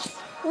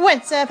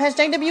What's up?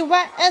 Hashtag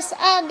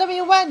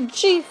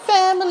WYSIWYG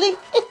family.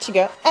 It's your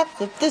girl at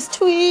Flip This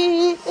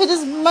Tweet. It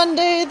is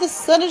Monday. The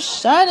sun is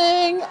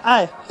shining.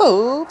 I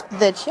hope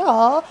that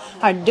y'all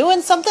are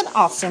doing something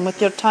awesome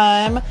with your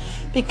time.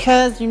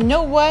 Because you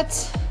know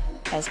what?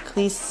 As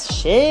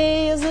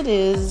cliche as it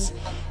is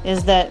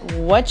that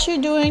what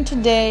you're doing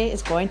today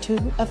is going to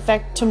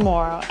affect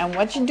tomorrow. And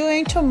what you're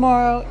doing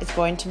tomorrow is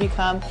going to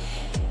become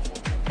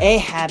a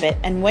habit.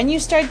 And when you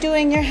start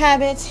doing your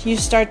habits, you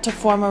start to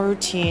form a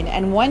routine.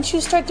 And once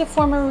you start to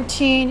form a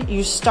routine,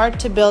 you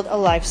start to build a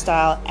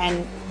lifestyle.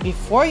 And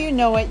before you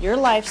know it, your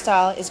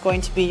lifestyle is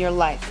going to be your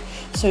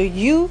life. So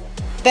you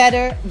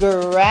better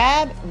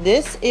grab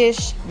this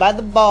ish by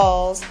the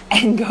balls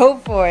and go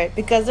for it,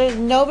 because there's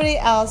nobody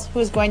else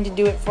who's going to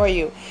do it for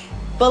you.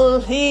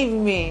 Believe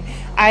me,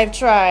 I've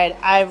tried,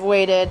 I've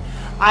waited.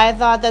 I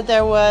thought that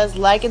there was,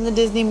 like in the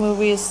Disney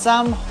movies,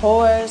 some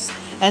horse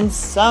and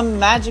some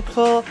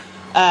magical,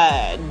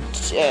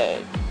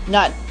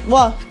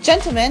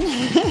 gentleman,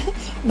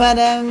 but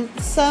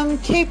some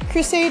Cape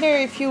Crusader,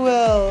 if you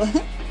will,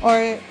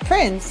 or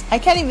prince. I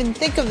can't even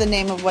think of the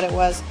name of what it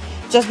was,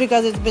 just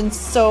because it's been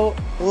so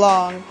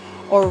long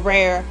or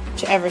rare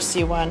to ever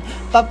see one.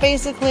 But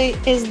basically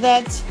is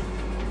that,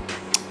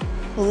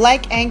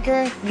 like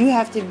Anchor, you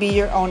have to be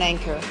your own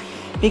anchor.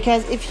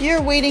 Because if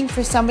you're waiting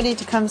for somebody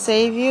to come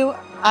save you,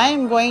 I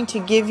am going to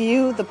give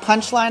you the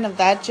punchline of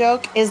that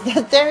joke is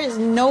that there is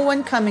no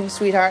one coming,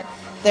 sweetheart.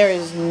 There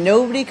is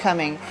nobody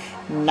coming.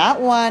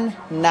 Not one,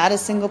 not a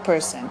single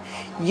person.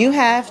 You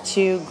have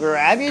to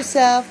grab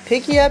yourself,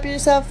 pick you up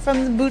yourself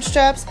from the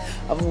bootstraps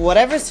of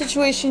whatever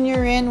situation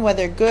you're in,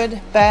 whether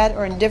good, bad,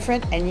 or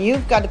indifferent, and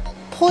you've got to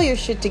pull your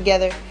shit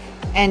together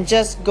and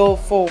just go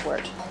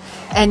forward.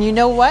 And you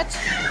know what?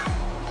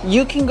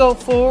 You can go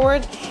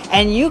forward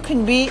and you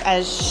can be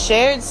as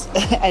scared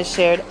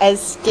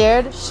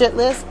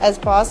shitless as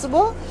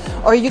possible,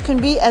 or you can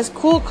be as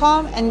cool,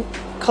 calm, and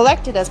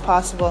collected as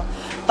possible.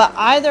 But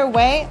either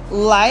way,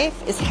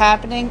 life is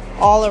happening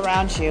all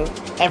around you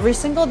every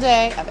single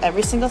day, of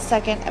every single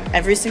second, of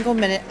every single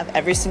minute, of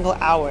every single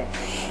hour.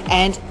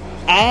 And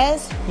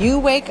as you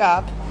wake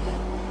up,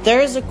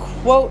 there's a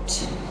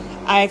quote,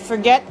 I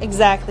forget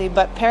exactly,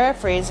 but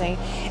paraphrasing,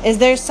 is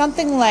there's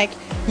something like,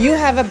 you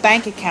have a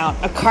bank account,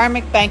 a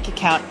karmic bank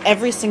account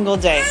every single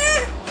day.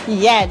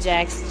 Yeah,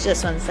 Jax,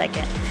 just 1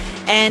 second.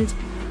 And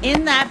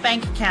in that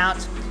bank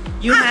account,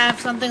 you have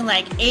something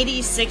like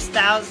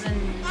 86,000,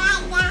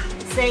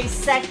 say,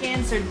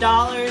 seconds or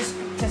dollars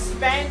to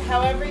spend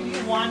however you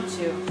want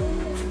to.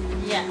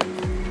 Yeah.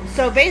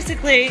 So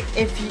basically,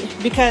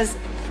 because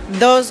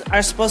those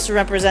are supposed to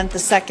represent the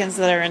seconds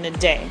that are in a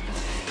day.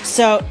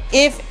 So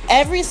if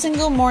every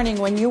single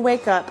morning when you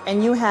wake up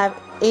and you have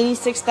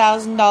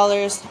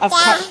 $86,000 of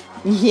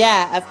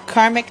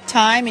karmic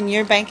time in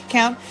your bank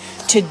account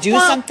to do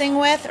something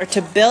with, or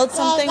to build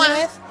something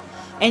with,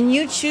 and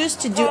you choose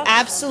to do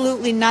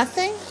absolutely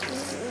nothing,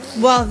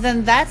 well,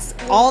 then that's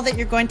all that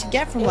you're going to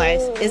get from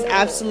life, is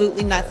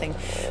absolutely nothing.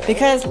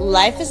 Because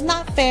life is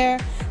not fair.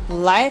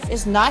 Life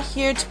is not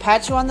here to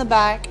pat you on the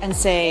back and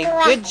say,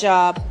 good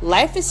job.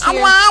 Life is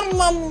here.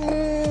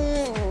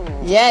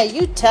 Yeah,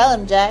 you tell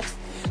him, Jax.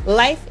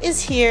 Life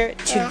is here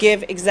to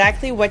give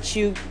exactly what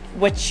you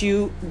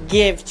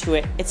give to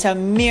it. It's a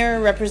mirror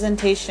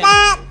representation.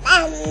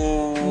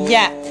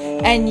 Yeah.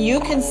 And you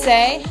can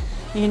say,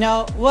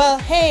 well,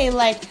 hey,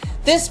 like,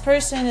 this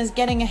person is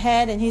getting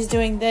ahead and he's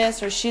doing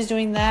this or she's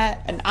doing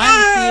that, and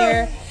I'm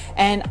here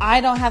and I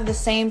don't have the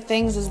same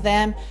things as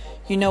them.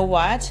 You know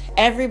what?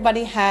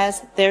 Everybody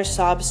has their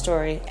sob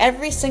story.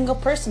 Every single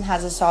person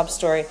has a sob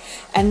story.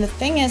 And the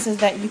thing is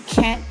that you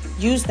can't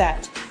use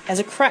that as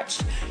a crutch.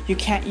 You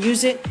can't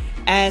use it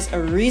as a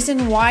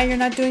reason why you're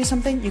not doing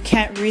something. You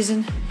can't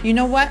reason. You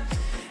know what?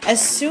 As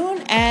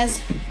soon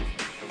as,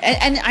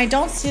 and I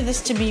don't see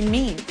this to be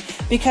mean,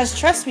 because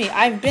trust me,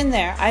 I've been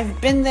there. I've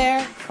been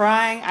there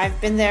crying.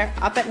 I've been there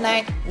up at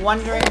night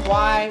wondering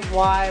why.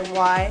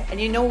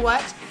 And you know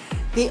what?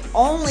 The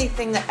only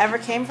thing that ever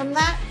came from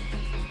that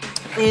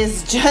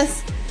is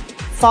just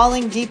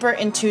falling deeper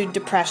into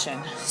depression.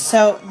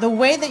 So the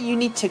way that you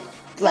need to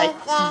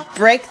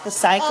break the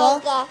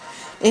cycle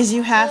is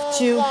you have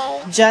to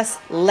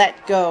just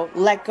let go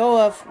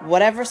of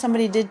whatever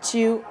somebody did to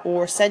you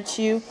or said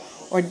to you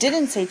or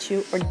didn't say to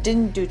you or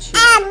didn't do to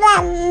you.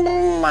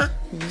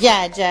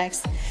 Yeah,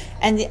 Jax.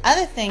 And the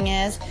other thing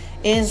is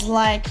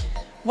like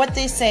what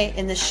they say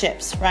in the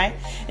ships, right?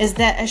 Is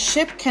that a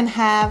ship can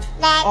have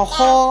a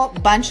whole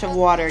bunch of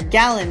water,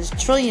 gallons,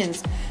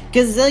 trillions,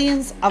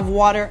 gazillions of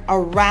water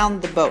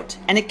around the boat,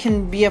 and it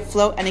can be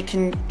afloat and it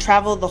can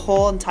travel the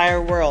whole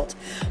entire world.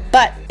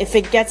 But if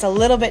it gets a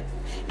little bit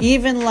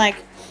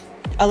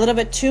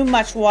too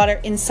much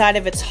water inside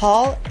of its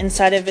hull,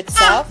 inside of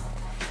itself,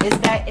 is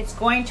that it's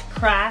going to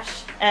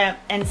crash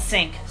and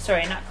sink.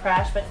 Sorry, not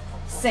crash, but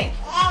sink.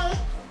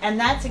 And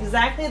that's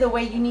exactly the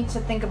way you need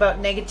to think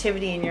about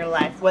negativity in your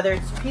life, whether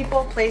it's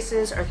people,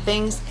 places, or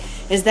things,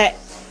 is that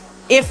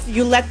if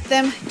you let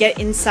them get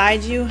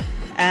inside you,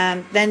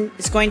 then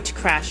it's going to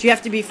crash. You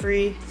have to be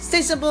free.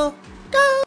 Stay simple. Go!